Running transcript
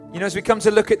You know, as we come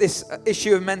to look at this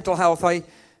issue of mental health,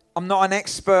 I'm not an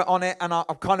expert on it, and I'm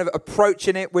kind of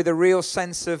approaching it with a real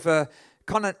sense of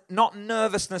kind of not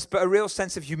nervousness, but a real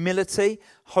sense of humility,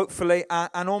 hopefully,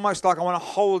 and almost like I want to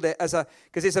hold it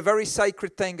because it's a very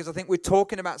sacred thing, because I think we're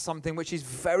talking about something which is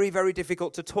very, very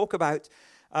difficult to talk about,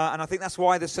 and I think that's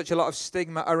why there's such a lot of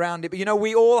stigma around it. But, you know,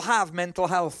 we all have mental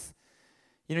health.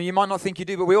 You know, you might not think you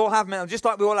do, but we all have mental, just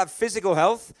like we all have physical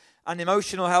health and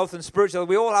emotional health and spiritual health,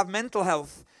 we all have mental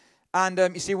health. And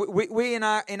you see, we in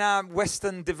our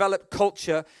Western developed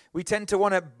culture, we tend to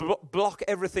want to block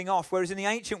everything off. Whereas in the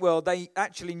ancient world, they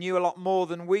actually knew a lot more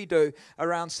than we do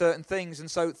around certain things.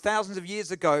 And so thousands of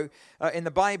years ago in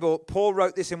the Bible, Paul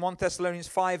wrote this in 1 Thessalonians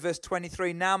 5 verse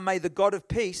 23. Now may the God of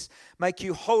peace make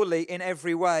you holy in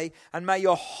every way, and may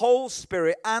your whole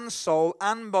spirit and soul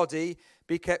and body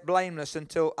be kept blameless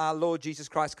until our Lord Jesus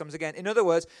Christ comes again. In other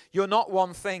words, you're not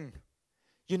one thing.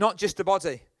 You're not just a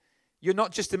body. You're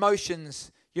not just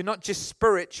emotions, you're not just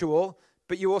spiritual,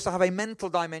 but you also have a mental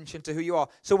dimension to who you are.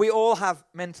 So we all have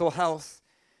mental health.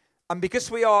 And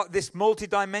because we are this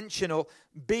multidimensional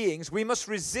beings, we must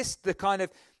resist the kind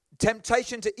of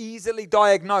temptation to easily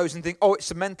diagnose and think, oh, it's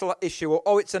a mental issue, or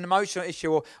oh, it's an emotional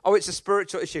issue, or oh, it's a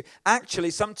spiritual issue. Actually,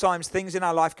 sometimes things in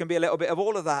our life can be a little bit of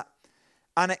all of that.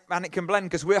 And it can blend,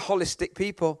 because we're holistic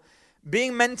people.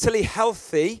 Being mentally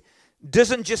healthy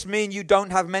doesn't just mean you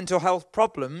don't have mental health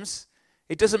problems.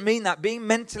 It doesn't mean that. Being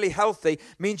mentally healthy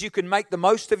means you can make the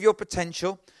most of your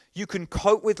potential. You can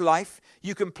cope with life.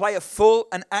 You can play a full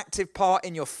and active part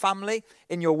in your family,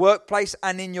 in your workplace,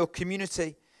 and in your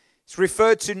community. It's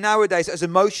referred to nowadays as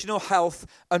emotional health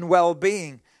and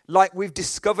well-being, like we've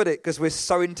discovered it because we're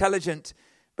so intelligent.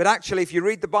 But actually, if you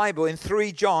read the Bible in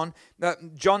 3 John,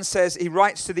 John says, he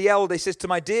writes to the elder, he says, to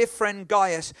my dear friend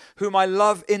Gaius, whom I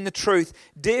love in the truth,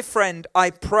 dear friend,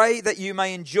 I pray that you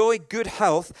may enjoy good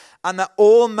health and that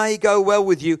all may go well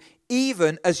with you,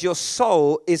 even as your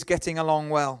soul is getting along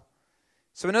well.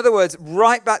 So in other words,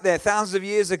 right back there, thousands of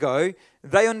years ago,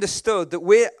 they understood that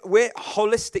we're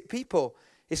holistic people.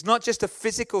 It's not just a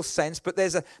physical sense, but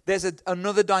there's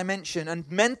another dimension,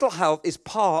 and mental health is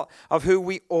part of who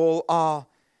we all are.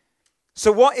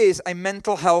 So what is a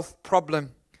mental health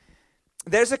problem?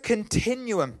 There's a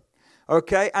continuum,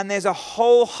 okay? And there's a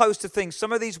whole host of things.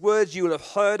 Some of these words you will have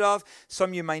heard of.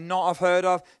 Some you may not have heard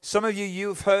of. Some of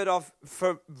you've heard of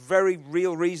for very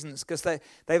real reasons, because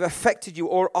they've affected you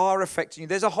or are affecting you.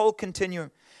 There's a whole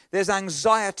continuum. There's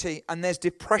anxiety and there's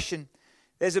depression.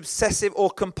 There's obsessive or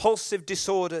compulsive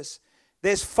disorders.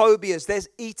 There's phobias. There's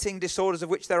eating disorders, of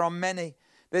which there are many.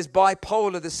 There's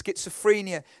bipolar, there's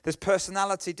schizophrenia, there's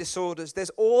personality disorders.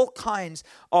 There's all kinds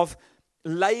of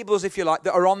labels, if you like,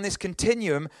 that are on this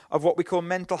continuum of what we call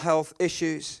mental health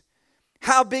issues.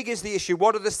 How big is the issue?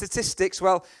 What are the statistics?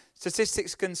 Well,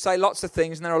 statistics can say lots of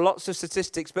things, and there are lots of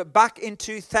statistics. But back in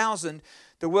 2000,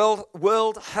 the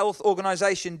World Health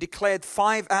Organization declared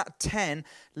 5 out of 10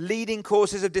 leading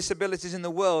causes of disabilities in the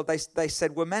world, they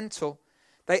said, were mental.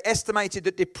 They estimated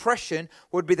that depression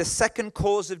would be the second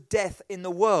cause of death in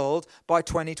the world by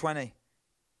 2020.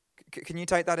 Can you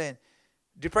take that in?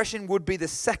 Depression would be the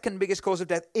second biggest cause of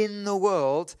death in the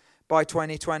world by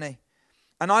 2020.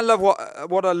 And I love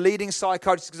what a leading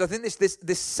psychologist, because I think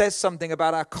this says something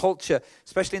about our culture,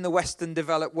 especially in the Western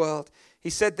developed world.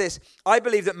 He said this: I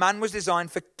believe that man was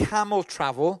designed for camel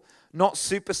travel, not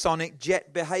supersonic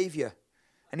jet behavior.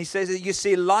 And he says that, you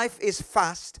see, life is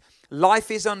fast, life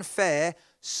is unfair.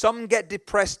 Some get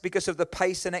depressed because of the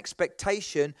pace and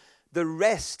expectation, the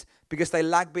rest because they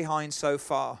lag behind so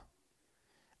far.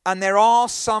 And there are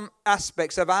some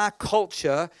aspects of our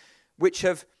culture which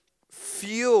have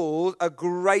fueled a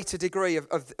greater degree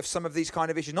of some of these kind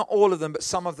of issues. Not all of them, but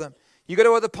some of them. You go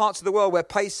to other parts of the world where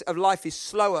pace of life is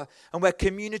slower and where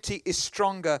community is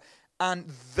stronger, and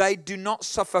they do not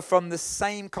suffer from the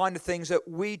same kind of things that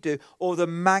we do or the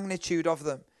magnitude of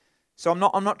them. So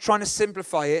I'm not trying to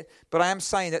simplify it, but I am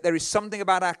saying that there is something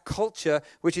about our culture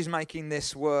which is making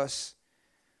this worse.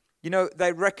 You know,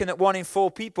 they reckon that 1 in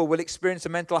 4 people will experience a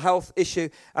mental health issue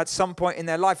at some point in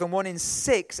their life, and 1 in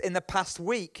 6 in the past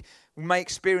week may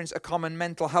experience a common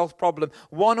mental health problem.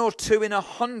 1 or 2 in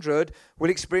 100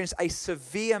 will experience a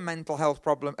severe mental health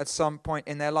problem at some point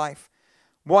in their life.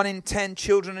 1 in 10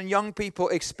 children and young people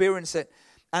experience it.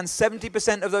 And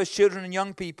 70% of those children and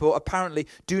young people apparently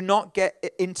do not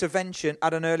get intervention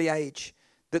at an early age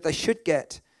that they should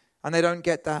get, and they don't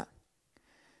get that.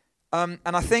 And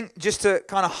I think just to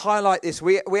kind of highlight this,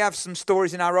 we have some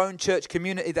stories in our own church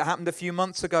community that happened a few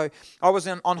months ago. I was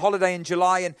on holiday in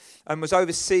July and was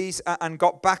overseas and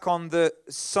got back on the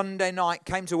Sunday night,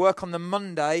 came to work on the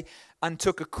Monday, and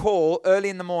took a call early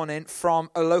in the morning from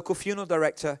a local funeral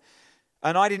director.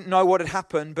 And I didn't know what had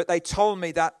happened, but they told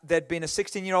me that there'd been a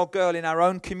 16-year-old girl in our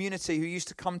own community who used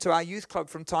to come to our youth club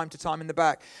from time to time in the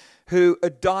back, who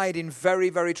had died in very,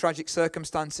 very tragic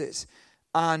circumstances.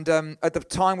 And at the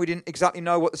time, we didn't exactly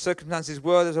know what the circumstances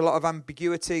were. There's a lot of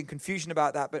ambiguity and confusion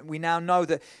about that. But we now know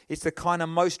that it's the kind of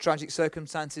most tragic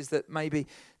circumstances that maybe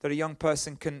that a young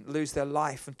person can lose their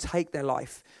life and take their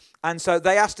life. And so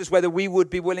they asked us whether we would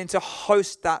be willing to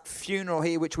host that funeral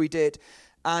here, which we did.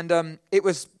 And it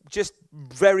was just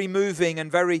very moving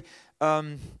and very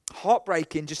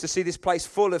heartbreaking just to see this place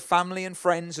full of family and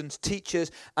friends and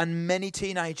teachers and many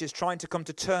teenagers trying to come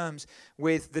to terms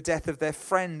with the death of their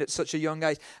friend at such a young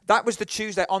age. That was the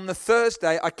Tuesday. On the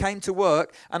Thursday, I came to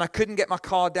work and I couldn't get my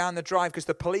car down the drive because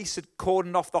the police had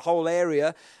cordoned off the whole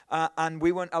area and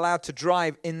we weren't allowed to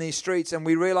drive in these streets. And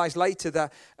we realized later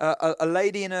that a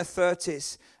lady in her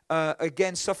 30s,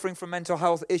 again, suffering from mental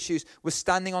health issues, was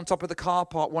standing on top of the car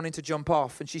park wanting to jump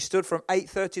off. And she stood from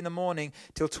 8:30 in the morning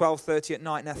till 12:30 at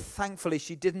night. Now, thankfully,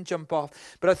 she didn't jump off.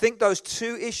 But I think those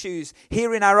two issues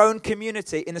here in our own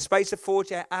community in the space of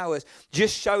 48 hours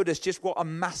just showed us just what a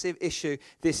massive issue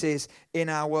this is in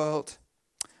our world.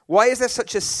 Why is there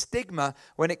such a stigma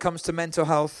when it comes to mental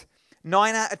health?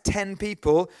 9 out of 10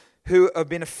 people who have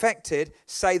been affected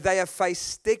say they have faced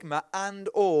stigma and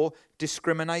or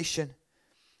discrimination.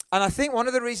 And I think one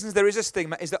of the reasons there is a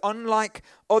stigma is that unlike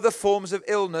other forms of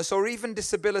illness or even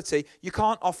disability, you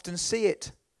can't often see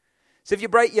it. So if you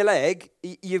break your leg,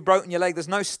 you've broken your leg. There's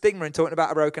no stigma in talking about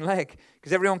a broken leg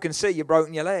because everyone can see you've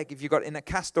broken your leg if you've got it in a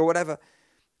cast or whatever.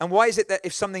 And why is it that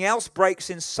if something else breaks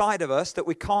inside of us that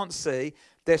we can't see,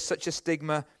 there's such a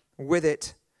stigma with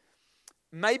it?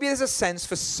 Maybe there's a sense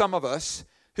for some of us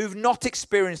who've not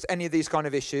experienced any of these kind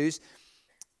of issues,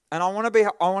 and I want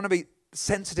to be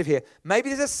sensitive here. Maybe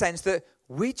there's a sense that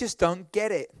we just don't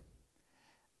get it.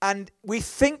 And we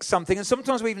think something, and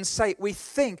sometimes we even say, we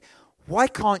think, why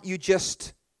can't you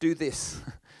just do this?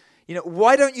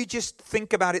 Why don't you just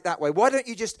think about it that way? Why don't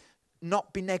you just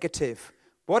not be negative?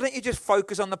 Why don't you just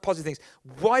focus on the positive things?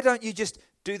 Why don't you just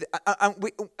do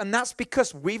that? And that's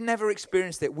because we've never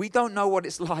experienced it. We don't know what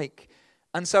it's like.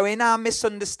 And so in our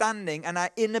misunderstanding and our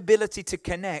inability to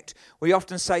connect, we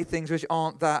often say things which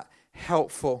aren't that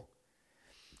helpful.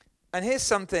 And here's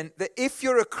something, that if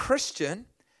you're a Christian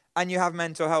and you have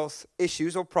mental health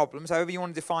issues or problems, however you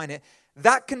want to define it,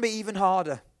 that can be even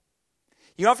harder.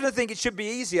 You often think it should be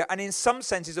easier, and in some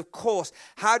senses, of course,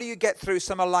 how do you get through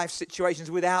some of life's situations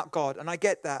without God? And I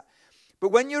get that.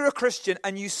 But when you're a Christian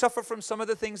and you suffer from some of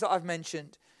the things that I've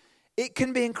mentioned, it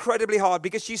can be incredibly hard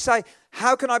because you say,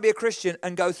 how can I be a Christian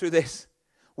and go through this?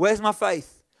 Where's my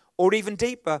faith? Or even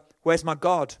deeper, where's my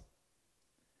God?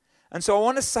 And so I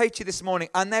want to say to you this morning,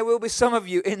 and there will be some of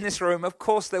you in this room, of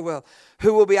course there will,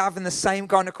 who will be having the same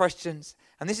kind of questions.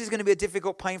 And this is going to be a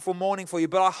difficult, painful morning for you.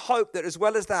 But I hope that as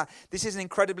well as that, this is an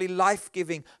incredibly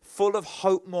life-giving, full of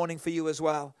hope morning for you as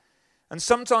well. And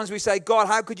sometimes we say, God,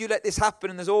 how could you let this happen?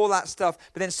 And there's all that stuff.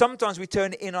 But then sometimes we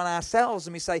turn it in on ourselves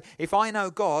and we say, if I know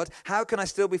God, how can I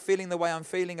still be feeling the way I'm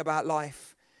feeling about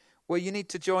life? Well, you need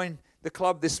to join the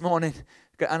club this morning.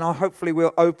 And hopefully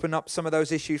we'll open up some of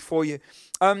those issues for you.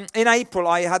 In April,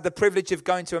 I had the privilege of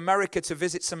going to America to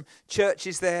visit some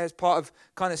churches there as part of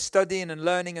kind of studying and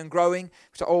learning and growing,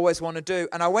 which I always want to do.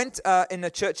 And I went in a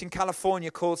church in California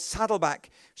called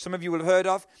Saddleback. Some of you will have heard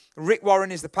of. Rick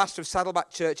Warren is the pastor of Saddleback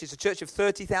Church. It's a church of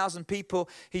 30,000 people.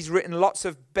 He's written lots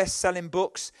of best-selling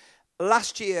books.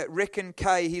 Last year, Rick and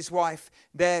Kay, his wife,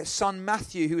 their son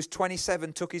Matthew, who was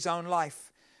 27, took his own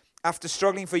life after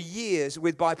struggling for years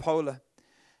with bipolar.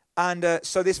 And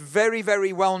so this very,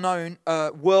 very well-known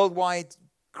worldwide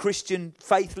Christian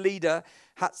faith leader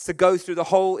had to go through the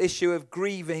whole issue of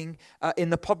grieving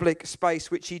in the public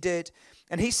space, which he did.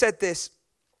 And he said this,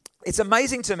 it's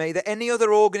amazing to me that any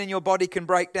other organ in your body can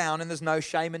break down and there's no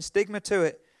shame and stigma to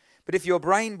it. But if your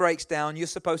brain breaks down, you're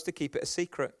supposed to keep it a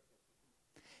secret.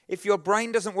 If your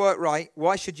brain doesn't work right,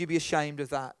 why should you be ashamed of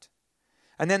that?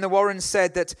 And then the Warrens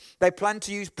said that they plan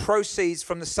to use proceeds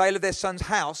from the sale of their son's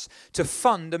house to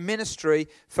fund a ministry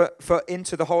for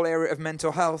into the whole area of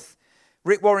mental health.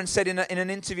 Rick Warren said in an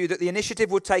interview that the initiative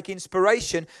would take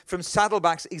inspiration from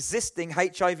Saddleback's existing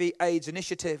HIV/AIDS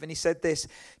initiative. And he said this,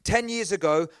 10 years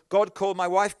ago, God called my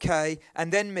wife Kay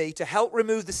and then me to help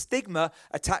remove the stigma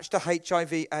attached to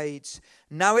HIV/AIDS.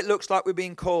 Now it looks like we're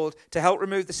being called to help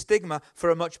remove the stigma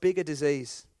for a much bigger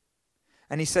disease.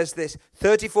 And he says this,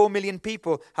 34 million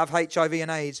people have HIV and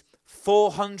AIDS.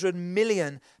 400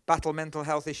 million battle mental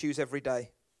health issues every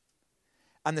day.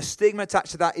 And the stigma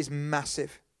attached to that is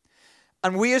massive.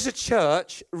 And we as a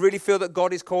church really feel that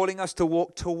God is calling us to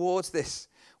walk towards this.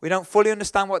 We don't fully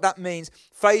understand what that means.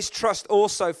 Phase Trust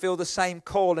also feel the same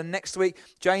call. And next week,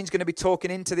 Jane's going to be talking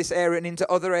into this area and into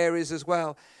other areas as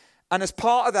well. And as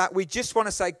part of that, we just want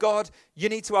to say, God, you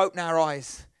need to open our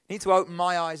eyes. You need to open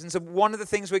my eyes. And so one of the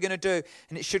things we're going to do,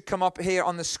 and it should come up here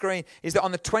on the screen, is that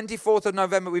on the 24th of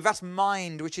November, we've asked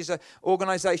Mind, which is an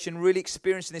organization really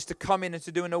experiencing this, to come in and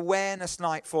to do an awareness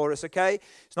night for us, okay?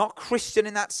 It's not Christian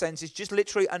in that sense. It's just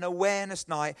literally an awareness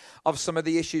night of some of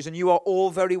the issues. And you are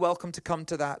all very welcome to come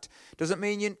to that. Doesn't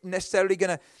mean you're necessarily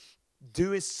going to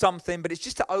do something, but it's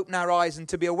just to open our eyes and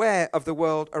to be aware of the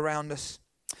world around us.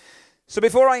 So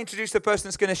before I introduce the person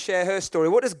that's going to share her story,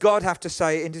 what does God have to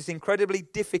say in this incredibly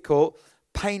difficult,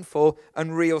 painful,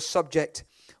 and real subject?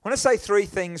 I want to say three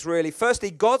things, really.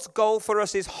 Firstly, God's goal for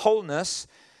us is wholeness,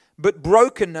 but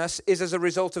brokenness is as a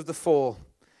result of the fall.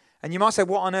 And you might say,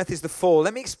 what on earth is the fall?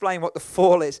 Let me explain what the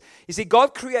fall is. You see,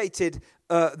 God created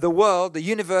the world, the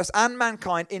universe, and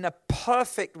mankind in a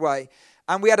perfect way.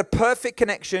 And we had a perfect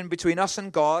connection between us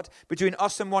and God, between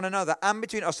us and one another, and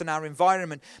between us and our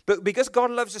environment. But because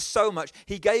God loves us so much,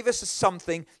 he gave us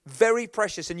something very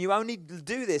precious. And you only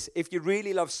do this if you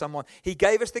really love someone. He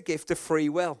gave us the gift of free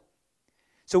will.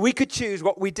 So we could choose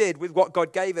what we did with what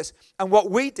God gave us. And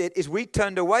what we did is we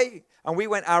turned away and we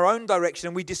went our own direction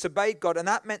and we disobeyed God. And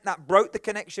that meant that broke the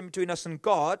connection between us and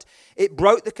God. It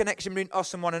broke the connection between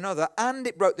us and one another. And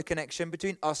it broke the connection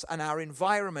between us and our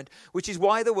environment, which is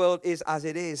why the world is as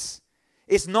it is.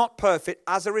 It's not perfect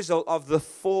as a result of the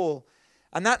fall.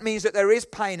 And that means that there is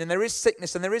pain and there is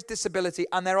sickness and there is disability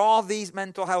and there are these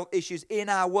mental health issues in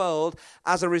our world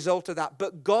as a result of that.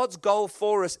 But God's goal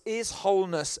for us is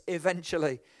wholeness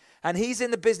eventually. And he's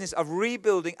in the business of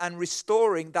rebuilding and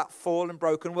restoring that fallen,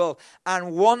 broken world.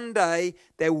 And one day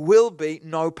there will be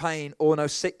no pain or no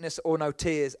sickness or no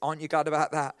tears. Aren't you glad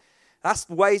about that? That's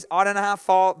ways, I don't know how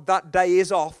far that day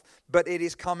is off, but it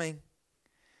is coming.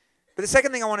 But the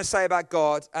second thing I want to say about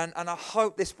God, and I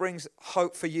hope this brings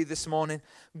hope for you this morning,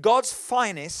 God's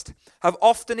finest have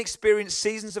often experienced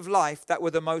seasons of life that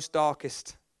were the most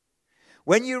darkest.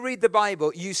 When you read the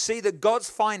Bible, you see that God's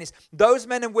finest, those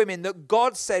men and women that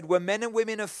God said were men and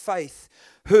women of faith,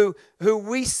 who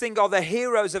we think are the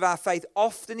heroes of our faith,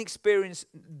 often experience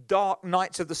dark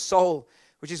nights of the soul,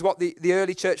 which is what the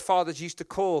early church fathers used to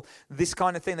call this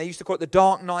kind of thing. They used to call it the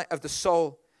dark night of the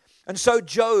soul. And so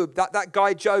Job, that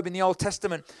guy Job in the Old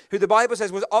Testament, who the Bible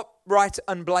says was upright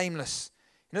and blameless.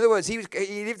 In other words, he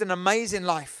lived an amazing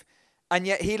life. And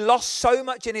yet he lost so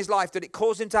much in his life that it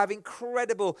caused him to have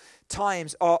incredible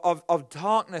times of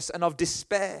darkness and of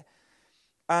despair.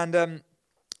 And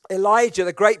Elijah,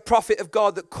 the great prophet of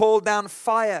God that called down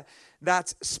fire,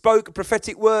 that spoke a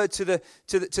prophetic word to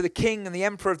the king and the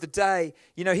emperor of the day.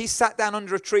 You know, he sat down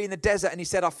under a tree in the desert and he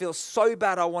said, I feel so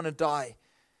bad I want to die.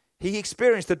 He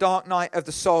experienced the dark night of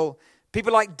the soul.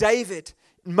 People like David,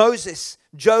 Moses,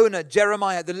 Jonah,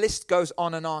 Jeremiah, the list goes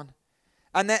on and on.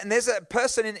 And there's a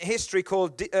person in history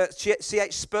called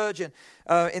C.H. Spurgeon,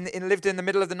 lived in the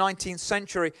middle of the 19th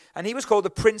century, and he was called the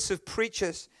Prince of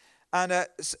Preachers. And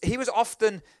he was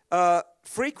often,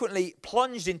 frequently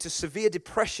plunged into severe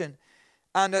depression.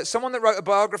 And someone that wrote a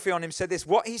biography on him said this: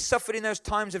 what he suffered in those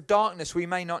times of darkness we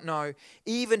may not know.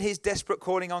 Even his desperate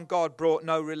calling on God brought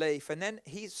no relief. And then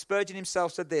Spurgeon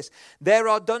himself said this: there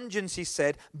are dungeons, he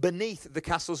said, beneath the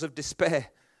castles of despair.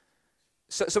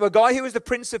 So a guy who was the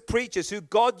Prince of Preachers, who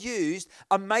God used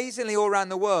amazingly all around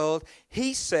the world,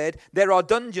 he said there are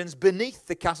dungeons beneath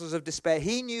the castles of despair.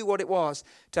 He knew what it was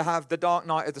to have the dark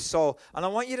night of the soul. And I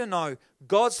want you to know,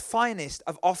 God's finest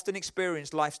have often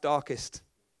experienced life's darkest.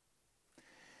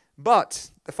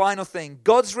 But the final thing,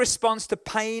 God's response to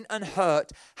pain and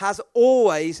hurt has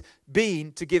always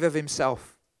been to give of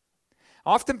himself.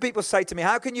 Often people say to me,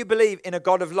 how can you believe in a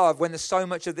God of love when there's so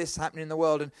much of this happening in the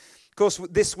world? And of course,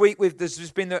 this week there's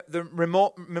just been the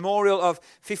memorial of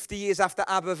 50 years after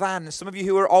Aberfan. Some of you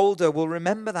who are older will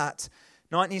remember that.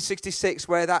 1966,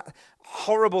 where that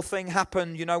horrible thing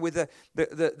happened, you know, with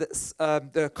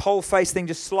the coal-face thing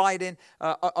just sliding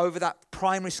over that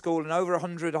primary school, and over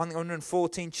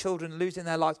 114 children losing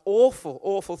their lives. Awful,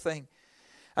 awful thing.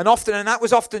 And that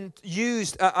was often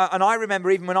used, and I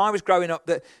remember even when I was growing up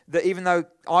that even though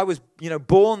I was,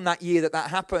 born that year that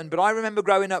happened, but I remember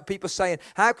growing up people saying,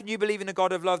 how can you believe in a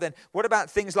God of love then? What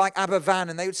about things like Aberfan?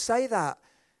 And they would say that.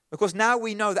 Because now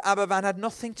we know that Aberfan had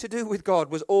nothing to do with God,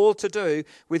 was all to do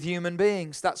with human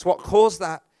beings. That's what caused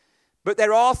that. But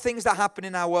there are things that happen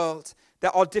in our world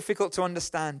that are difficult to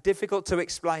understand, difficult to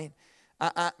explain.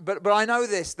 But I know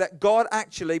this, that God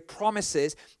actually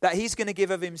promises that he's going to give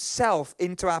of himself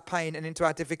into our pain and into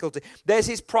our difficulty. There's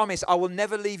his promise, I will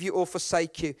never leave you or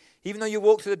forsake you. Even though you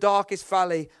walk through the darkest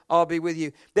valley, I'll be with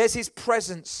you. There's his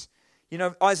presence. You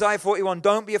know, Isaiah 41,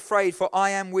 don't be afraid, for I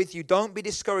am with you. Don't be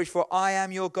discouraged, for I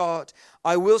am your God.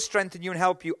 I will strengthen you and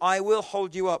help you. I will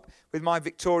hold you up with my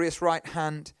victorious right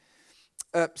hand.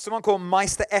 Someone called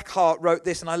Meister Eckhart wrote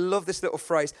this, and I love this little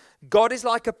phrase. God is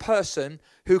like a person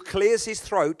who clears his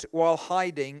throat while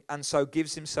hiding and so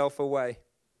gives himself away.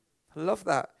 I love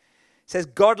that. It says,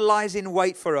 God lies in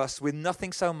wait for us with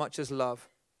nothing so much as love.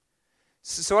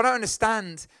 So I don't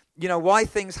understand, why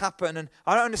things happen, and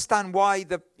I don't understand why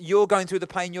you're going through the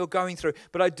pain you're going through,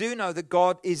 but I do know that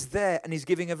God is there and he's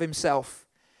giving of himself.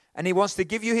 And he wants to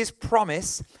give you his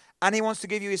promise, and he wants to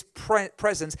give you his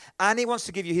presence, and he wants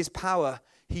to give you his power.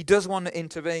 He does want to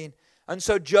intervene. And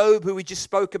so Job, who we just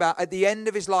spoke about, at the end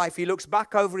of his life, he looks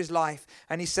back over his life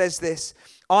and he says this,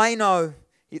 I know,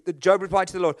 Job replied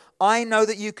to the Lord, I know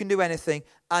that you can do anything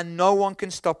and no one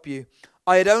can stop you.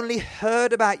 I had only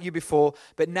heard about you before,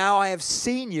 but now I have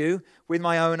seen you with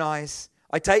my own eyes.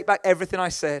 I take back everything I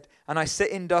said, and I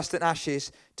sit in dust and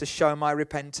ashes to show my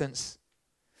repentance.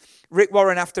 Rick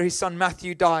Warren, after his son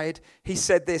Matthew died, he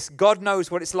said this, God knows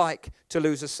what it's like to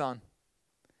lose a son.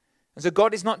 And so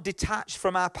God is not detached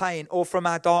from our pain or from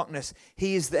our darkness.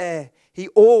 He is there. He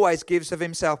always gives of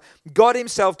himself. God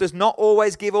himself does not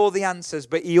always give all the answers,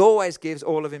 but he always gives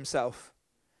all of himself.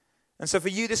 And so for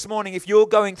you this morning, if you're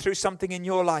going through something in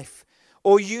your life,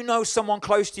 or you know someone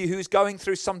close to you who's going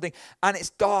through something and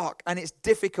it's dark and it's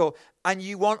difficult and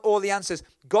you want all the answers,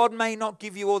 God may not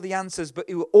give you all the answers, but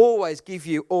he will always give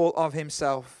you all of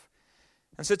himself.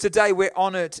 And so today we're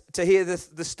honored to hear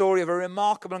the story of a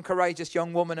remarkable and courageous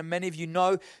young woman. And many of you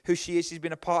know who she is. She's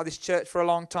been a part of this church for a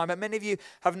long time. But many of you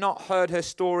have not heard her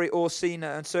story or seen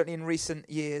her, and certainly in recent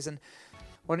years. And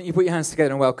why don't you put your hands together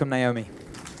and welcome Naomi.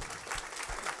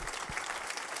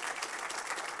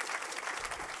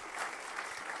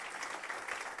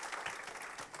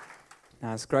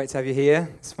 Now, it's great to have you here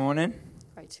this morning.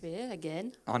 Great to be here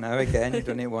again. I know, again, you've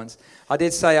done it once. I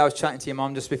did say I was chatting to your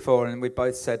mum just before, and we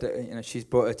both said that, she's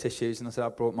brought her tissues, and I said I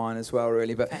brought mine as well,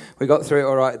 really. But we got through it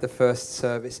all right at the first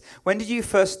service. When did you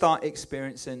first start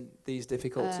experiencing these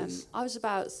difficulties? I was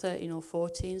about 13 or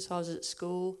 14, so I was at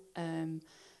school.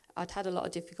 I'd had a lot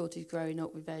of difficulties growing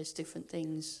up with various different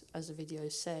things, as the video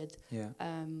said. Yeah.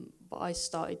 But I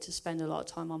started to spend a lot of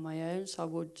time on my own, so I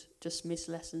would just miss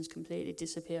lessons completely,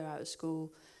 disappear out of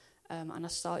school. And I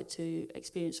started to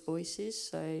experience voices.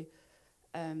 So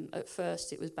at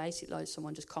first it was basically like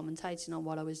someone just commentating on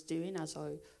what I was doing as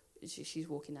she's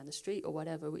walking down the street or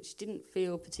whatever, which didn't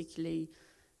feel particularly,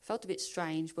 felt a bit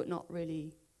strange, but not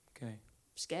really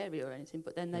scary or anything.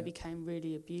 But then they became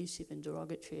really abusive and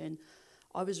derogatory, and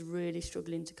I was really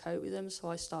struggling to cope with them, so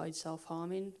I started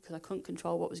self-harming because I couldn't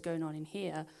control what was going on in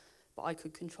here, but I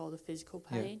could control the physical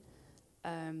pain.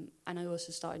 And I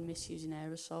also started misusing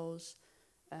aerosols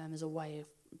as a way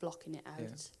of blocking it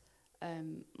out.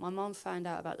 My mum found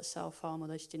out about the self-harm,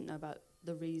 although she didn't know about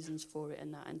the reasons for it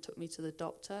and took me to the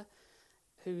doctor,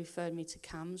 who referred me to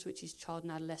CAMS, which is Child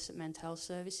and Adolescent Mental Health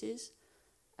Services.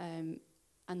 And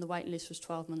the waiting list was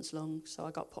 12 months long, so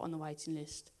I got put on the waiting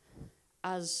list.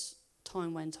 As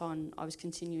time went on, I was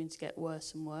continuing to get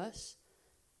worse and worse.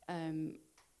 And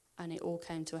it all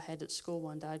came to a head at school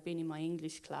one day. I'd been in my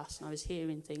English class and I was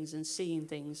hearing things and seeing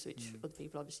things which other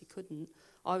people obviously couldn't.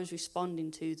 I was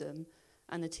responding to them,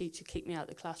 and the teacher kicked me out of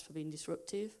the class for being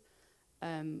disruptive.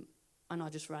 And I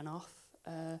just ran off.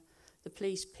 The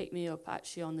police picked me up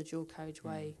actually on the dual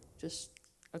carriageway just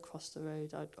across the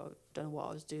road. I don't know what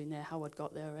I was doing there, how I'd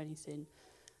got there or anything.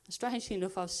 And strangely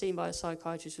enough, I was seen by a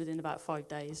psychiatrist within about 5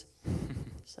 days.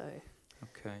 So,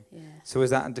 So was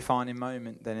that a defining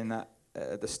moment then in that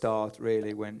at the start,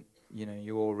 really, when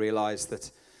you all realised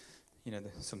that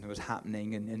something was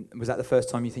happening, and was that the first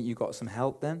time you think you got some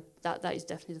help then? That is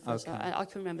definitely the first time. I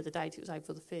can remember the date. It was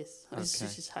April the 5th.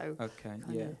 This is how.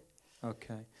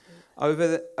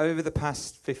 Over the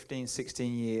past 15,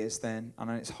 16 years then, I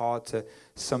know it's hard to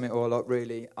sum it all up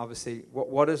really, obviously,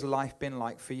 what has life been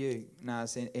like for you,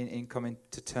 Naz, in coming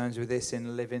to terms with this,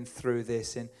 in living through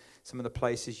this, in some of the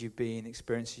places you've been,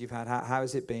 experiences you've had? How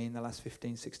has it been the last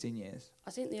 15, 16 years?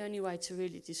 I think the only way to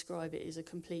really describe it is a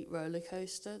complete roller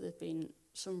coaster. There's been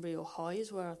some real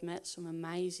highs where I've met some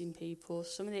amazing people.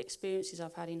 Some of the experiences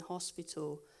I've had in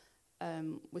hospital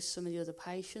with some of the other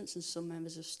patients and some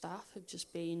members of staff have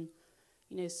just been,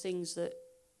 things that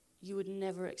you would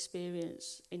never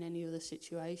experience in any other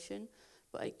situation.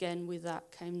 But again, with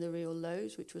that came the real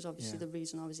lows, which was obviously the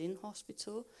reason I was in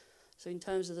hospital. So in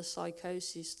terms of the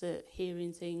psychosis, the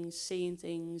hearing things, seeing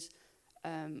things,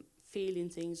 feeling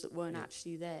things that weren't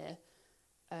actually there,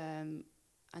 and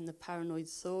the paranoid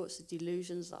thoughts, the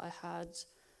delusions that I had,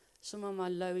 some of my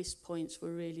lowest points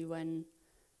were really when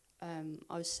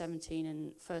I was 17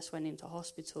 and first went into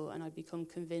hospital, and I'd become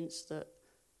convinced that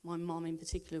my mum in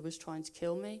particular was trying to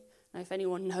kill me. Now, if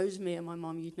anyone knows me and my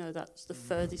mum, you'd know that's the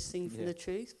furthest thing from the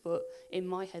truth, but in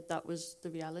my head that was the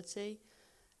reality,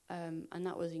 and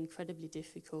that was incredibly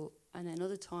difficult. And then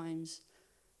other times,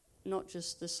 not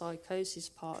just the psychosis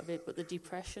part of it, but the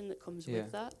depression that comes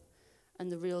with that, and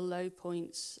the real low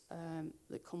points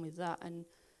that come with that. And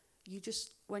you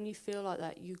just, when you feel like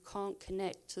that, you can't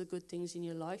connect to the good things in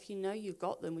your life. You know you've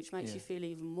got them, which makes you feel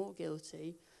even more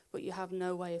guilty, but you have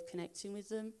no way of connecting with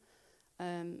them.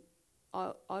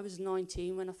 I was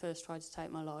 19 when I first tried to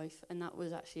take my life, and that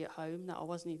was actually at home. That I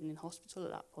wasn't even in hospital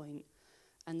at that point.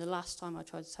 And the last time I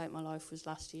tried to take my life was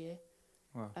last year,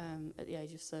 at the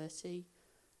age of 30.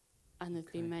 And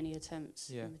there've been many attempts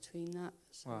in between that.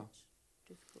 So it's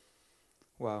difficult.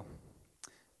 Wow.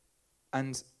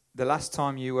 And the last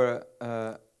time you were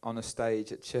on a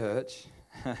stage at church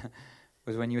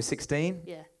was when you were 16?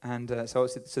 Yeah. And so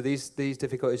these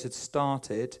difficulties had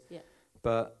started,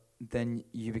 but then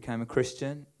you became a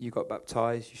Christian, you got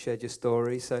baptized, you shared your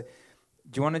story. So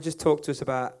do you want to just talk to us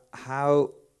about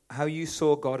how you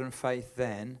saw God and faith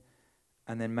then,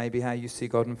 and then maybe how you see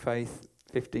God and faith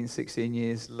 15, 16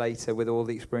 years later with all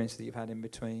the experiences that you've had in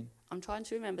between? I'm trying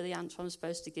to remember the answer I'm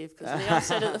supposed to give, because Leon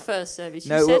said at the first service, you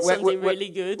said something really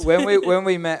good. when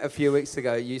we met a few weeks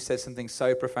ago, you said something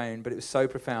so profound, but it was so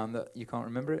profound that you can't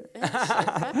remember it.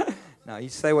 No, you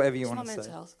say whatever you want to say. It's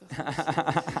my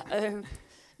mental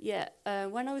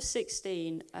health. When I was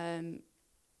 16,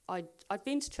 I'd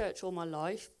been to church all my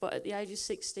life, but at the age of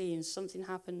 16, something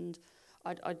happened.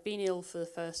 I'd been ill for the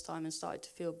first time and started to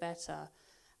feel better,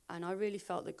 and I really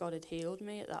felt that God had healed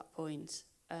me at that point.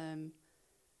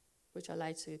 Which I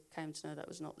later came to know that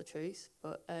was not the truth.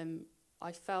 But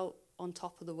I felt on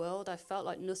top of the world. I felt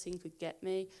like nothing could get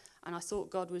me. And I thought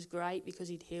God was great because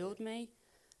he'd healed me.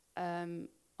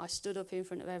 I stood up in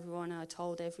front of everyone and I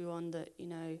told everyone that, you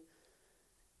know,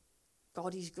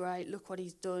 God is great, look what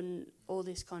he's done, all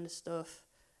this kind of stuff.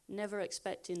 Never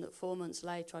expecting that 4 months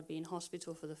later I'd be in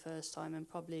hospital for the first time, and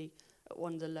probably at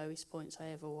one of the lowest points I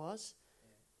ever was.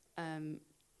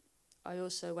 I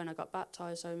also, when I got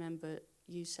baptised, I remember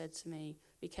you said to me,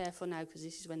 be careful now because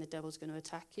this is when the devil's going to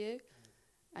attack you.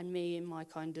 And me, in my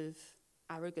kind of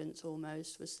arrogance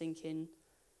almost, was thinking,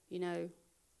 you know,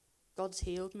 God's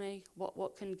healed me.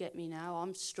 What can get me now?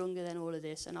 I'm stronger than all of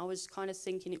this. And I was kind of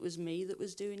thinking it was me that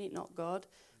was doing it, not God,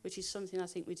 which is something I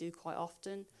think we do quite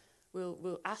often.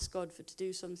 We'll ask God to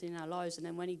do something in our lives, and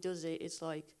then when he does it, it's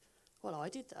like, well, I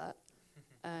did that.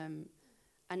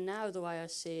 And now the way I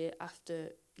see it,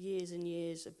 after years and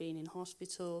years of being in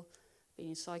hospital, being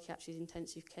in psychiatric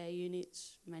intensive care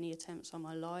units, many attempts on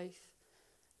my life,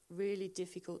 really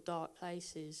difficult, dark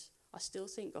places, I still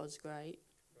think God's great.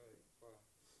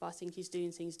 But I think he's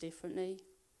doing things differently.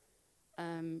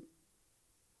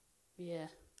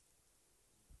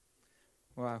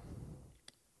 Wow.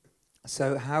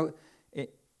 So how,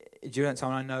 during that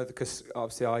time, I know because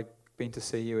obviously I've been to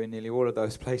see you in nearly all of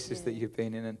those places that you've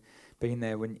been in, and been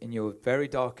there when in your very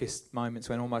darkest moments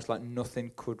when almost like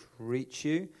nothing could reach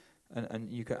you.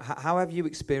 And you can, how have you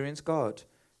experienced God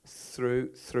through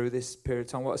this period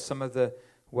of time? What are some of the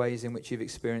ways in which you've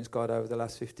experienced God over the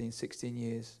last 15, 16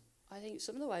 years? I think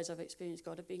some of the ways I've experienced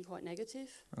God have been quite negative.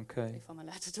 Okay. If I'm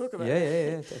allowed to talk about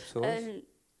Yeah, of course.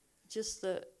 Just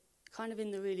that kind of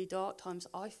in the really dark times,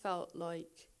 I felt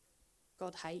like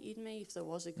God hated me if there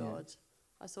was a God.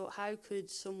 I thought, how could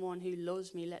someone who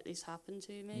loves me let this happen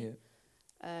to me?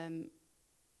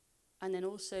 And then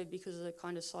also because of the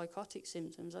kind of psychotic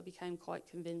symptoms, I became quite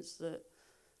convinced that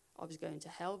I was going to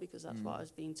hell because that's what I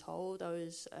was being told. I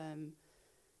was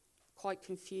quite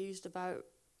confused about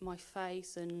my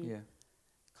faith and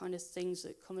kind of things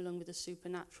that come along with the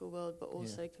supernatural world, but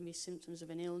also can be symptoms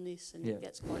of an illness, and it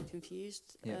gets quite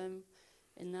confused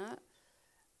in that.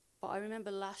 But I remember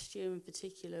last year in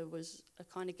particular was a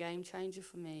kind of game changer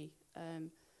for me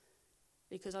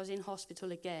because I was in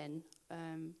hospital again,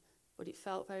 but it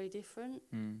felt very different.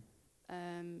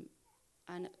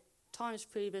 And times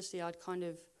previously I'd kind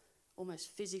of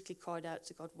almost physically cried out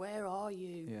to God, where are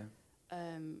you?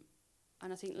 And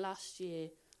I think last year,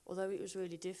 although it was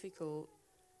really difficult,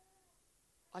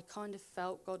 I kind of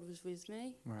felt God was with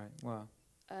me. Right, wow.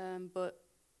 But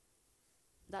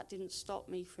that didn't stop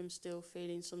me from still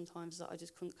feeling sometimes that I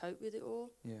just couldn't cope with it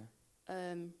all.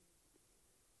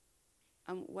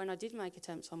 And when I did make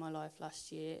attempts on my life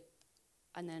last year,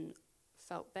 and then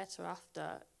felt better after,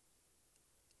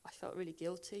 I felt really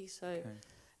guilty. So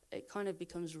it kind of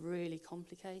becomes really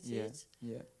complicated.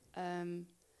 Yeah.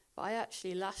 But I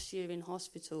actually last year in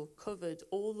hospital covered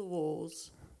all the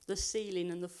walls, the ceiling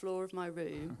and the floor of my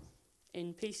room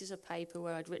in pieces of paper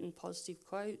where I'd written positive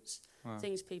quotes,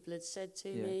 things people had said to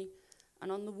me.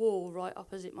 And on the wall right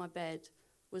opposite my bed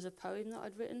was a poem that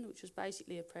I'd written, which was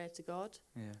basically a prayer to God.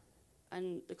 Yeah.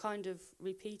 And the kind of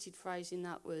repeated phrase in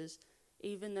that was,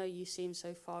 even though you seem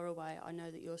so far away, I know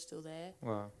that you're still there.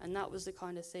 Wow. And that was the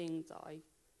kind of thing that I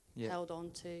held on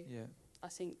to, I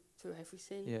think, through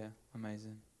everything. Yeah,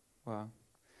 amazing. Wow.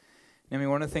 I mean,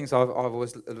 one of the things I've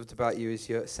always loved about you is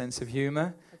your sense of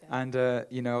humour. Okay. And,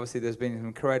 obviously there's been some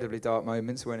incredibly dark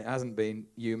moments when it hasn't been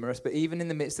humorous. But even in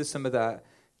the midst of some of that,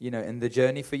 in the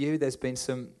journey for you, there's been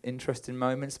some interesting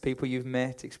moments, people you've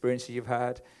met, experiences you've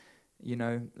had,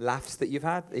 laughs that you've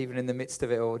had, even in the midst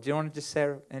of it all. Do you want to just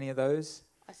share any of those?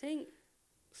 I think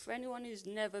for anyone who's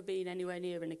never been anywhere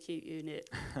near an acute unit,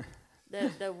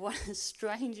 they're one of the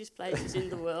strangest places in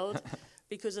the world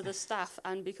because of the staff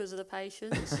and because of the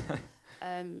patients.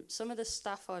 Some of the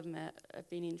staff I've met have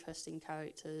been interesting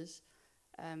characters.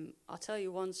 I'll tell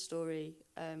you one story,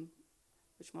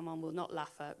 which my mum will not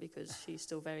laugh at because she's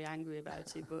still very angry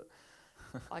about it, but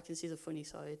I can see the funny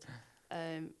side.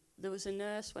 There was a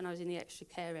nurse when I was in the extra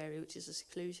care area, which is a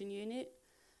seclusion unit,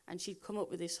 and she'd come up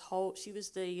with this whole, she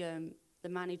was the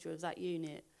manager of that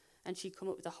unit, and she'd come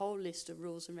up with a whole list of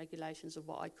rules and regulations of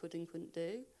what I could and couldn't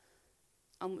do.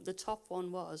 And the top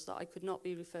one was that I could not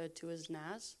be referred to as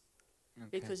Naz,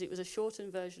 because it was a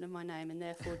shortened version of my name and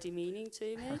therefore demeaning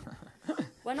to me.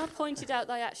 When I pointed out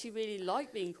that I actually really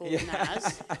like being called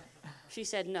Naz, she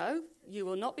said, no, you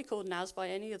will not be called Naz by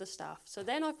any other staff. So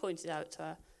then I pointed out to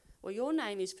her, well, your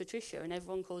name is Patricia and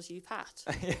everyone calls you Pat.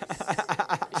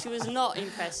 She was not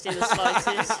impressed in the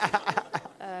slightest.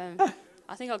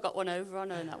 I think I got one over on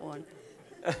her in that one.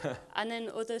 And then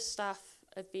other staff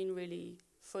have been really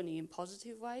funny in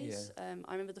positive ways.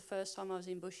 I remember the first time I was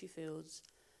in Bushyfields,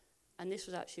 and this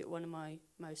was actually at one of my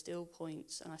most ill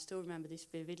points, and I still remember this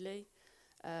vividly.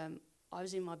 I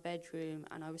was in my bedroom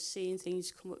and I was seeing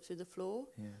things come up through the floor.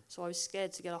 So I was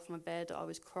scared to get off my bed. I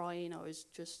was crying. I was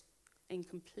just in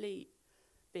complete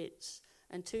bits.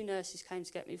 And 2 nurses came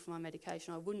to get me for my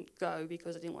medication. I wouldn't go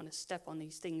because I didn't want to step on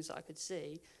these things that I could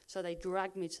see. So they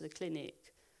dragged me to the clinic.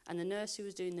 And the nurse who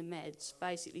was doing the meds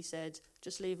basically said,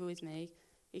 just leave her with me.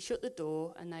 He shut the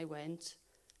door and they went.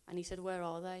 And he said, where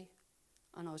are they?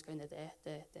 And I was going,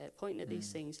 they're pointing at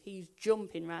these things. He's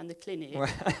jumping around the clinic.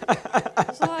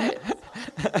 It's like,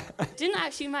 didn't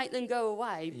actually make them go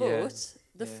away, but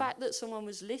the fact that someone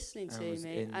was listening to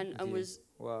me and was,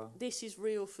 this is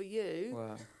real for you,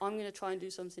 I'm going to try and do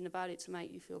something about it to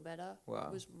make you feel better,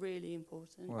 was really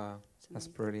important. Wow, that's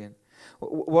brilliant.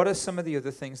 What are some of the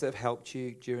other things that have helped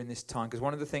you during this time? Because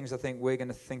one of the things I think we're going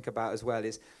to think about as well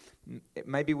is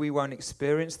maybe we won't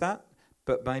experience that,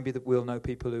 but maybe that we'll know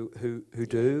people who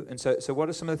do. And so what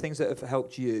are some of the things that have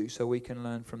helped you so we can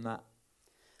learn from that?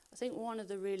 I think one of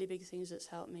the really big things that's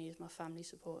helped me is my family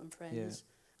support and friends.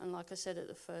 And like I said at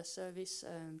the first service,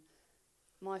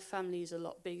 my family is a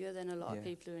lot bigger than a lot of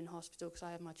people who are in hospital because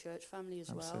I have my church family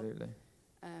as well. Absolutely.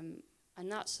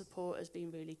 And that support has been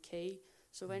really key.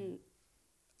 So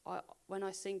when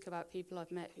I think about people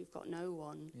I've met who've got no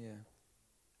one,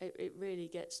 it really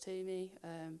gets to me.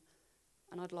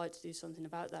 And I'd like to do something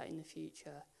about that in the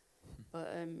future.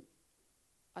 But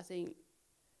I think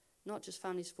not just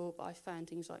family support, but I found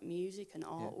things like music and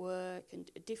artwork and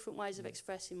different ways of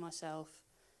expressing myself,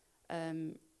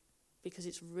 because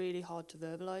it's really hard to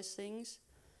verbalise things.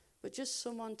 But just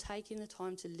someone taking the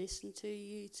time to listen to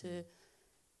you, to,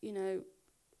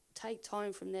 take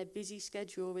time from their busy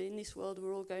schedule. In this world,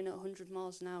 we're all going at 100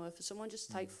 miles an hour. For someone just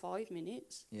to take 5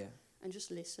 minutes and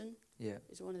just listen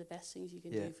is one of the best things you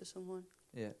can do for someone.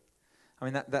 Yeah. I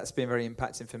mean, that's been very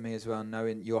impacting for me as well,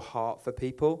 knowing your heart for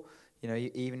people.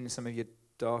 Even in some of your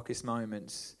darkest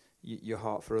moments, your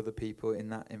heart for other people in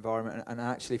that environment. And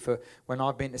actually, for when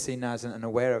I've been to see Naz and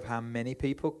aware of how many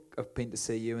people have been to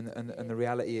see you, and the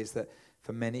reality is that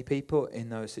for many people in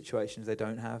those situations, they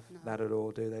don't have that at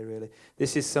all, do they really?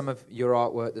 This is some of your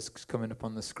artwork that's coming up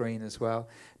on the screen as well.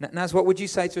 Naz, what would you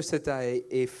say to us today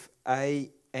if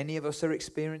any of us are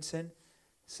experiencing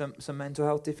some mental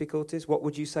health difficulties? What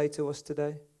would you say to us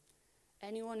today?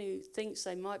 Anyone who thinks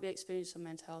they might be experiencing some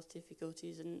mental health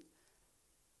difficulties, and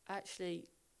actually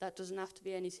that doesn't have to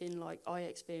be anything like I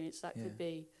experienced. That could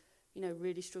be,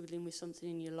 really struggling with something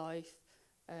in your life,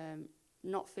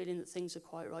 not feeling that things are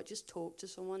quite right. Just talk to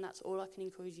someone. That's all I can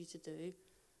encourage you to do.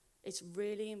 It's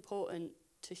really important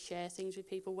to share things with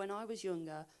people. When I was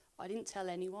younger, I didn't tell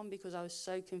anyone because I was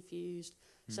so confused,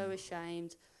 so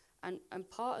ashamed. And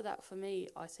part of that for me,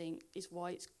 I think, is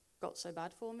why it's got so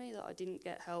bad for me, that I didn't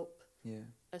get help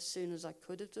as soon as I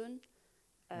could have done.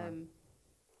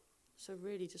 So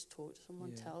really just talk to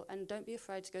someone, tell. And don't be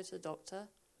afraid to go to the doctor.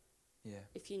 Yeah.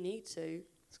 If you need to,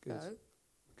 go.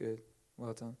 Good.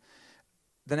 Well done.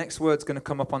 The next word's going to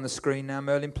come up on the screen now.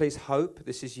 Merlin, please, hope.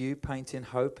 This is you painting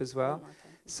hope as well.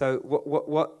 So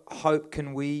what hope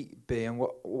can we be, and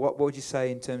what would you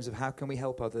say in terms of how can we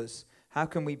help others? How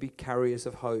can we be carriers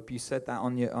of hope? You said that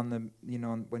when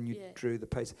you drew the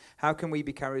pace. How can we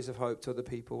be carriers of hope to other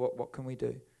people? What can we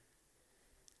do?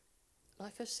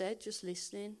 Like I said, just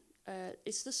listening.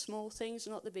 It's the small things,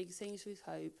 not the big things with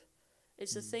hope.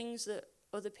 It's the things that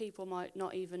other people might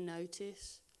not even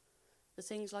notice. The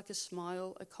things like a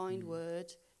smile, a kind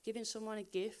word, giving someone a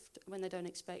gift when they don't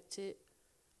expect it,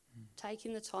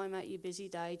 taking the time out of your busy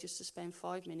day just to spend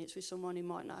 5 minutes with someone who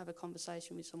might not have a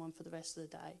conversation with someone for the rest of the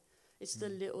day. It's the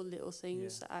little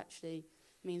things that actually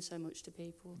mean so much to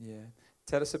people. Yeah.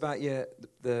 Tell us about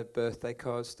the birthday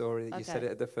card story that you said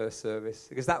it at the first service.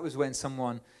 Because that was when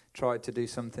someone tried to do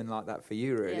something like that for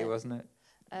you, really, wasn't it?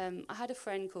 I had a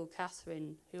friend called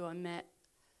Catherine who I met,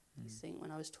 I think,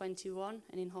 when I was 21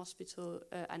 and in hospital,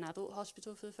 an adult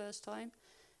hospital for the first time.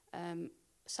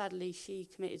 Sadly, she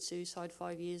committed suicide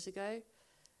 5 years ago.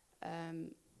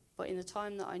 But in the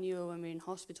time that I knew her when we were in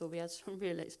hospital, we had some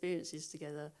real experiences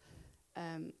together.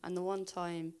 And the one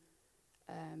time,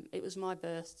 it was my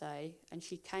birthday, and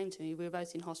she came to me. We were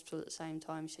both in hospital at the same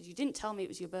time. She said, "You didn't tell me it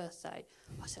was your birthday."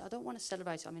 I said, "I don't want to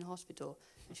celebrate it. I'm in hospital."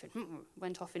 And she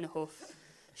went off in a huff.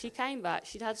 She came back.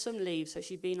 She'd had some leave, so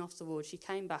she'd been off the ward. She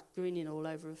came back grinning all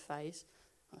over her face.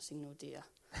 I was thinking, oh dear.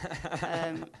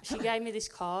 She gave me this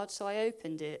card, so I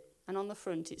opened it, and on the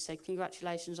front it said,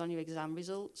 "Congratulations on your exam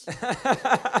results."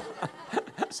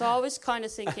 So I was kind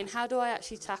of thinking, how do I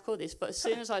actually tackle this? But as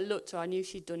soon as I looked at her, I knew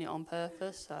she'd done it on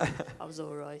purpose, so I was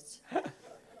all right.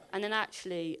 And then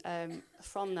actually,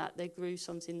 from that, there grew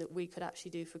something that we could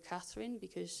actually do for Catherine,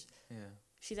 because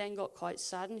she then got quite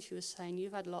sad, and she was saying,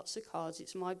 "You've had lots of cards.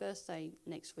 It's my birthday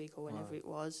next week," or whenever it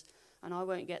was, "and I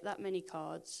won't get that many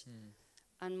cards."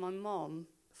 And my mum,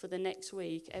 for the next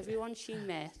week, everyone she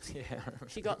met,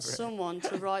 she got someone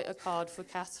to write a card for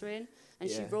Catherine, and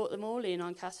she brought them all in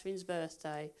on Catherine's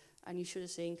birthday, and you should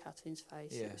have seen Catherine's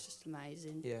face. It was just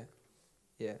amazing.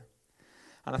 Yeah.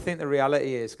 And I think the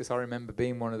reality is, because I remember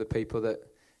being one of the people that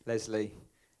Leslie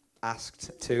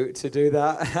asked to do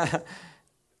that.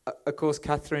 Of course,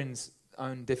 Catherine's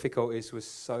own difficulties was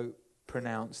so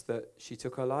pronounced that she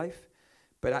took her life.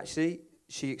 But actually,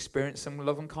 she experienced some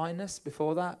love and kindness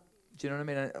before that. Do you know what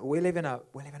I mean? And we live in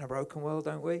a broken world,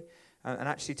 don't we? And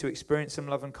actually, to experience some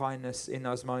love and kindness in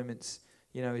those moments,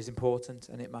 is important,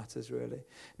 and it matters, really.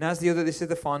 Now, this is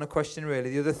the final question, really.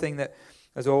 The other thing that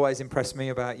has always impressed me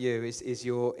about you is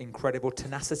your incredible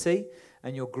tenacity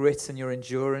and your grit and your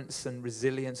endurance and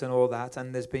resilience and all that.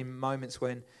 And there's been moments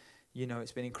when,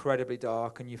 it's been incredibly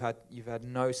dark and you've had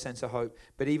no sense of hope.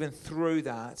 But even through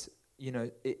that,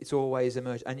 it's always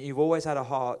emerged. And you've always had a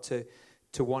heart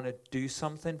to want to do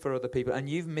something for other people. And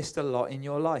you've missed a lot in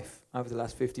your life over the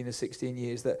last 15 or 16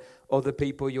 years that other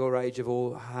people your age have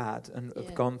all had and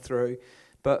have gone through.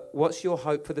 But what's your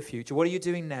hope for the future? What are you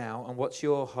doing now? And what's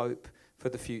your hope for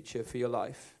the future, for your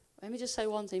life? Let me just say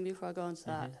one thing before I go on to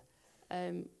that.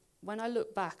 When I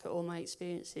look back at all my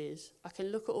experiences, I can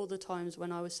look at all the times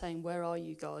when I was saying, "Where are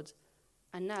you, God?"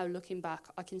 And now, looking back,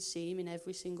 I can see him in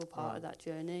every single part of that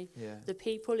journey. Yeah. The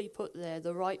people he put there,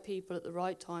 the right people at the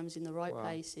right times in the right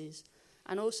places.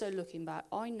 And also looking back,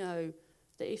 I know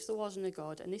that if there wasn't a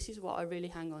God, and this is what I really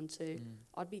hang on to,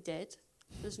 I'd be dead.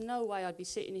 There's no way I'd be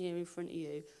sitting here in front of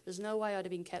you. There's no way I'd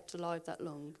have been kept alive that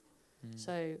long.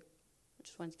 So I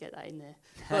just wanted to get that in there.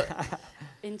 But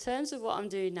in terms of what I'm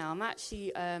doing now, I'm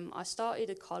actually, I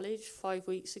started a college 5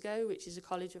 weeks ago, which is a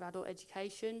college of adult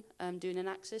education. I'm doing an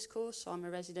access course, so I'm a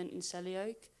resident in Selly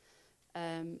Oak.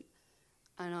 And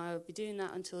I'll be doing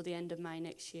that until the end of May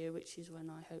next year, which is when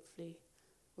I hopefully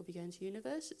will be going to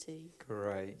university.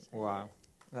 Great. So, wow.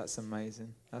 That's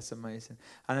amazing. That's amazing.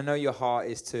 And I know your heart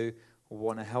is to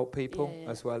want to help people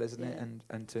as well, isn't it?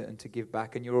 And to give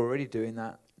back. And you're already doing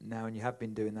that now, and you have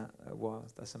been doing that a while.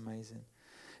 That's amazing.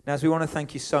 Now, as we want to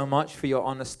thank you so much for your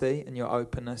honesty and your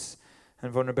openness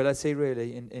and vulnerability,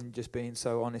 really, in just being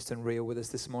so honest and real with us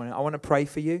this morning. I want to pray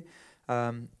for you,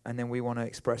 and then we want to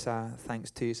express our thanks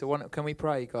to you. So can we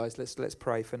pray, guys? Let's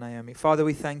pray for Naomi. Father,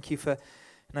 we thank you for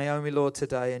Naomi, Lord,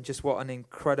 today, and just what an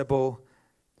incredible,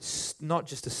 not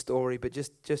just a story, but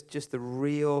just the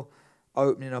real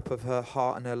opening up of her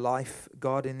heart and her life,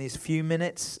 God, in these few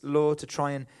minutes, Lord, to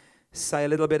try and say a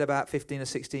little bit about 15 or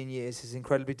 16 years is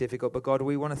incredibly difficult. But God,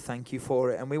 we want to thank you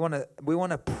for it. And we want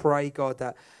to pray, God,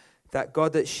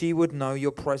 that she would know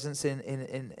your presence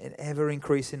in ever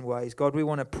increasing ways. God, we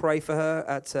want to pray for her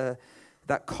at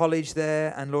that college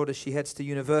there. And Lord, as she heads to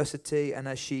university and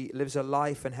as she lives her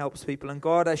life and helps people. And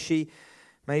God, as she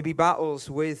maybe battles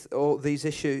with all these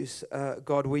issues,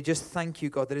 God, we just thank you,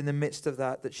 God, that in the midst of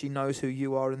that she knows who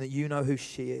you are and that you know who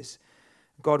she is.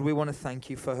 God, we want to thank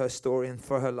you for her story and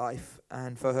for her life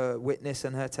and for her witness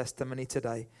and her testimony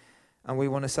today. And we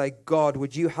want to say, God,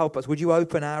 would you help us? Would you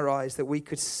open our eyes that we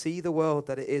could see the world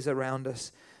that it is around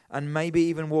us and maybe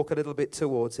even walk a little bit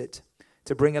towards it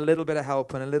to bring a little bit of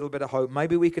help and a little bit of hope.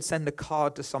 Maybe we could send a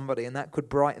card to somebody and that could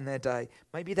brighten their day.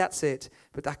 Maybe that's it,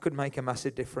 but that could make a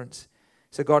massive difference.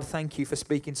 So God, thank you for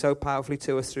speaking so powerfully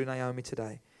to us through Naomi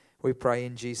today. We pray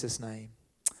in Jesus' name.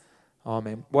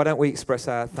 Amen. Why don't we express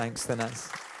our thanks to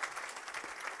Naz?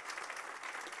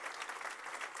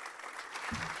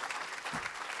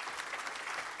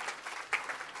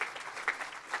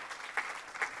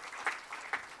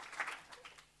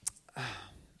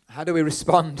 How do we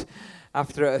respond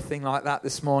after a thing like that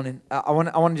this morning? I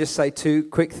want to just say two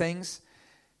quick things.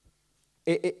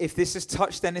 If this has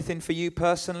touched anything for you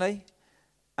personally,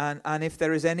 and if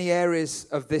there is any areas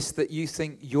of this that you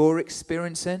think you're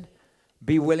experiencing,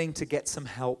 be willing to get some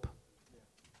help.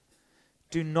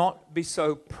 Do not be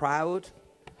so proud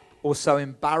or so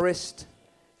embarrassed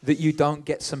that you don't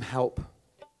get some help.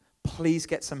 Please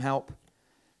get some help.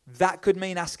 That could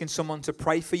mean asking someone to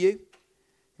pray for you.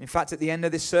 In fact, at the end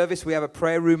of this service, we have a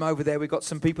prayer room over there. We've got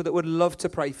some people that would love to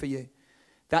pray for you.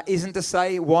 That isn't to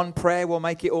say one prayer will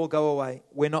make it all go away.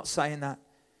 We're not saying that.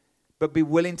 But be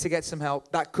willing to get some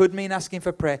help. That could mean asking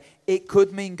for prayer. It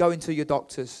could mean going to your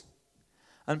doctors.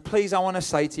 And please, I want to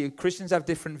say to you, Christians have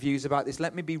different views about this.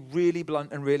 Let me be really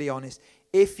blunt and really honest.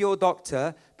 If your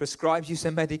doctor prescribes you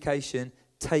some medication,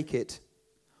 take it.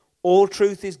 All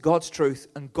truth is God's truth,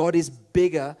 and God is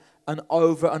bigger and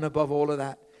over and above all of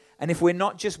that. And if we're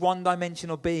not just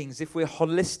one-dimensional beings, if we're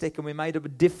holistic and we're made up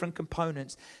of different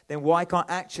components, then why can't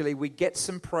actually we get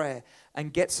some prayer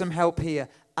and get some help here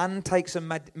and take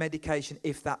some medication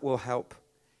if that will help?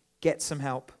 Get some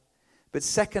help. But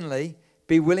secondly,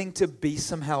 be willing to be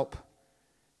some help.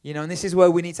 You know, and this is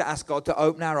where we need to ask God to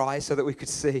open our eyes so that we could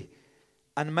see.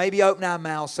 And maybe open our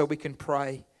mouths so we can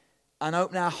pray. And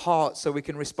open our hearts so we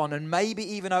can respond. And maybe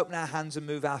even open our hands and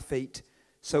move our feet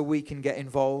so we can get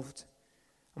involved.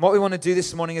 And what we want to do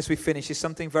this morning as we finish is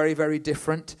something very, very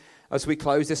different as we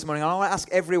close this morning. I want to ask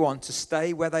everyone to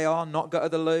stay where they are, not go to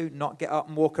the loo, not get up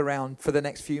and walk around for the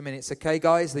next few minutes. Okay,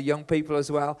 guys? The young people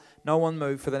as well. No one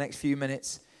move for the next few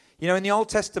minutes. You know, in the Old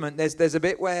Testament, there's a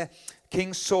bit where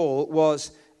King Saul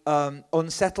was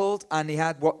unsettled, and he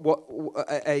had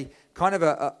a kind of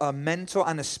a mental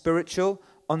and a spiritual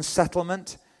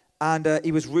unsettlement, and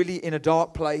he was really in a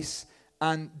dark place.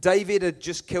 And David had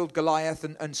just killed Goliath,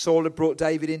 and Saul had brought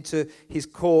David into his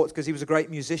court because he was a great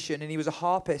musician and he was a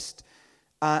harpist.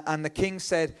 And the king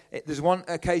said, there's one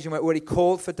occasion where he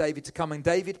called for David to come, and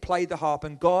David played the harp,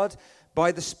 and God,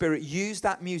 by the Spirit, used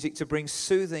that music to bring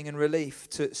soothing and relief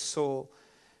to Saul.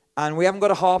 And we haven't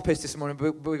got a harpist this morning,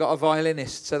 but we've got a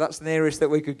violinist, so that's the nearest that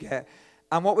we could get.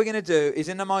 And what we're going to do is,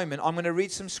 in a moment, I'm going to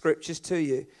read some scriptures to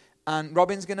you, and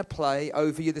Robin's going to play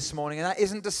over you this morning. And that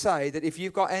isn't to say that if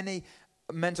you've got any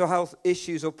mental health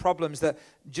issues or problems that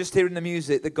just hearing the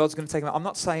music that God's going to take them out. I'm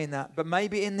not saying that, but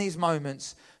maybe in these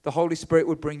moments the Holy Spirit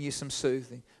would bring you some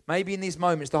soothing. Maybe in these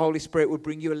moments the Holy Spirit would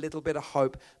bring you a little bit of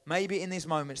hope. Maybe in these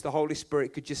moments the Holy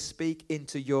Spirit could just speak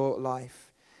into your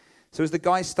life. So as the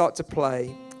guys start to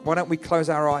play, why don't we close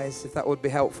our eyes, if that would be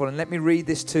helpful, and let me read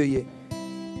this to you.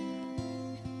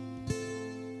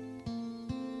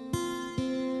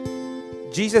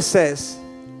 Jesus says,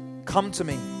 "Come to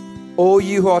me, all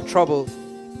you who are troubled,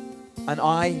 and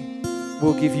I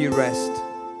will give you rest.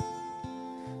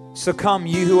 So come,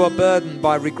 you who are burdened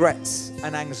by regrets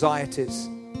and anxieties,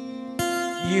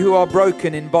 you who are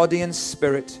broken in body and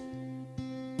spirit,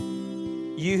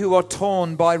 you who are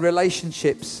torn by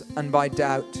relationships and by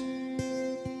doubt,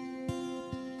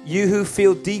 you who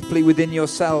feel deeply within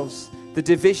yourselves the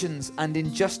divisions and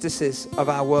injustices of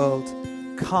our world.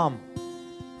 Come,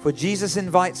 for Jesus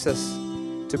invites us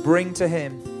to bring to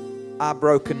him our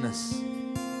brokenness."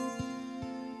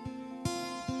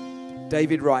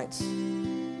 David writes,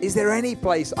 "Is there any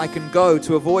place I can go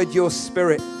to avoid your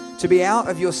spirit, to be out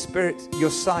of your spirit, your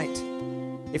sight?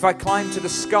 If I climb to the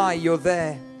sky, you're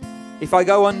there. If I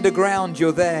go underground,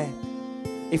 you're there.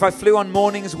 If I flew on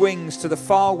morning's wings to the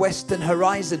far western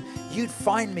horizon, you'd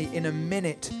find me in a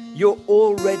minute. You're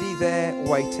already there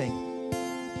waiting."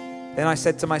 Then I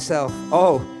said to myself,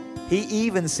 "Oh, He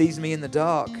even sees me in the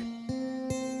dark.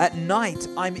 At night,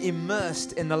 I'm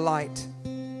immersed in the light.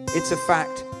 It's a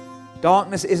fact.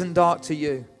 Darkness isn't dark to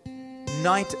you.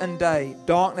 Night and day,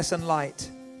 darkness and light,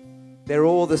 they're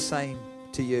all the same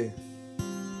to you.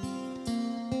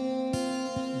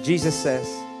 Jesus says,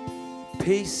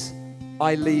 peace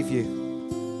I leave you.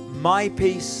 My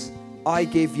peace I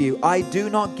give you. I do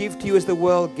not give to you as the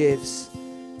world gives.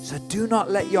 So do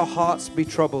not let your hearts be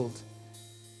troubled,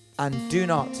 and do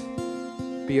not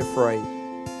be afraid.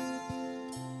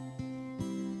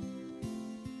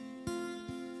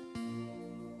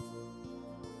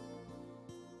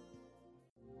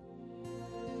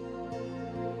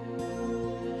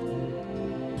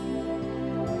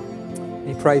 Let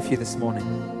me pray for you this morning.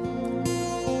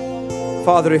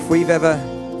 Father, if we've ever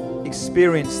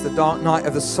experienced the dark night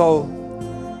of the soul,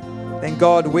 then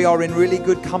God, we are in really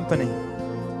good company,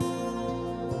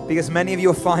 because many of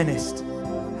your finest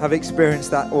have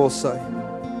experienced that also.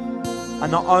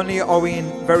 And not only are we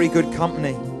in very good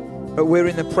company, but we're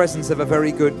in the presence of a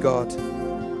very good God.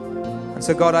 And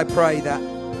so God, I pray that,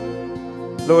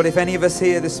 Lord, if any of us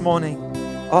here this morning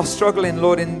are struggling,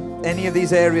 Lord, in any of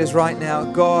these areas right now,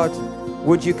 God,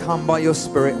 would you come by your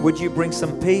Spirit? Would you bring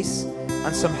some peace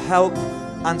and some help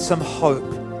and some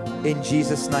hope? In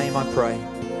Jesus' name I pray.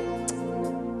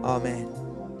 Amen.